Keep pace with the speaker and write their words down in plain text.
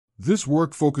This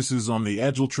work focuses on the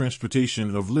agile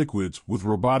transportation of liquids with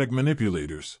robotic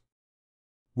manipulators.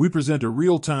 We present a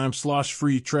real-time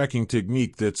slosh-free tracking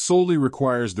technique that solely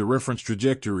requires the reference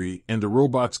trajectory and the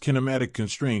robot's kinematic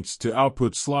constraints to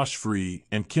output slosh-free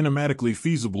and kinematically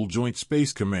feasible joint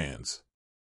space commands.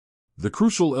 The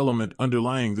crucial element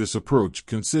underlying this approach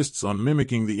consists on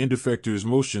mimicking the end-effector's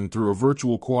motion through a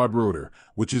virtual quadrotor,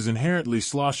 which is inherently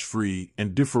slosh-free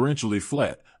and differentially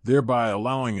flat, thereby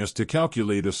allowing us to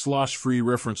calculate a slosh-free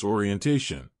reference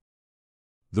orientation.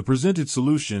 The presented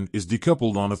solution is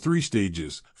decoupled on 3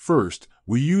 stages. First,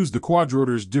 we use the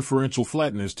quadrotor's differential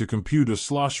flatness to compute a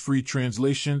slosh-free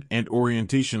translation and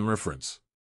orientation reference.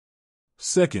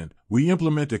 Second, we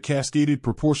implement a cascaded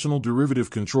proportional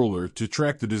derivative controller to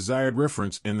track the desired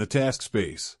reference in the task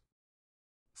space.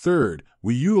 Third,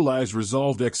 we utilize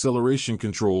resolved acceleration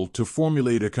control to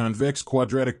formulate a convex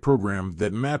quadratic program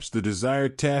that maps the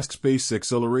desired task space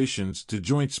accelerations to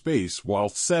joint space while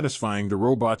satisfying the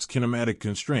robot's kinematic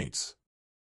constraints.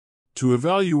 To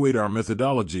evaluate our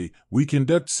methodology, we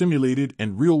conduct simulated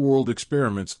and real-world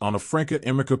experiments on a Franka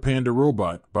Emika Panda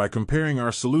robot by comparing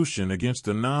our solution against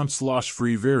a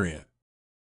non-slosh-free variant.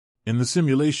 In the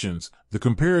simulations, the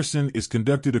comparison is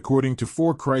conducted according to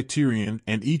 4 criterion,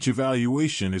 and each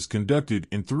evaluation is conducted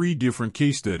in 3 different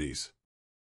case studies.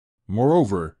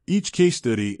 Moreover, each case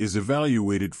study is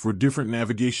evaluated for different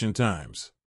navigation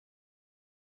times.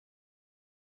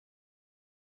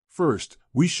 First,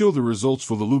 we show the results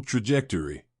for the loop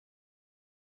trajectory.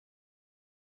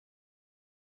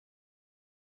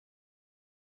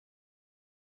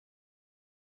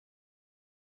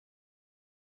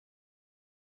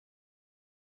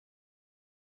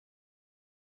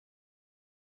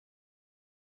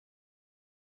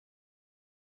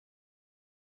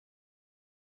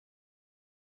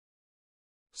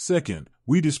 Second,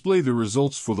 we display the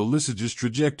results for the Lysage's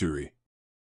trajectory.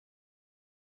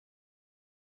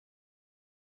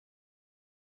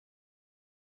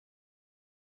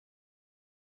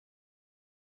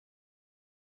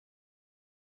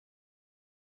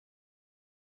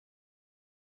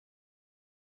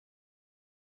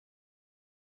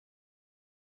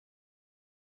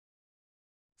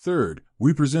 Third,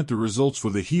 we present the results for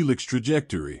the helix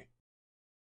trajectory.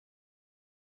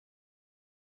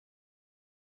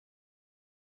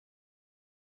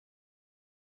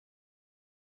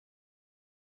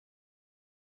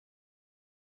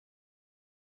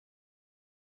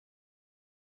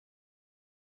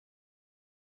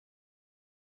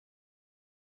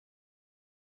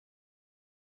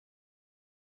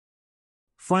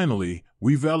 Finally,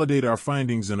 we validate our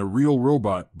findings in a real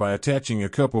robot by attaching a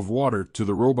cup of water to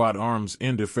the robot arm's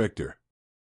end effector.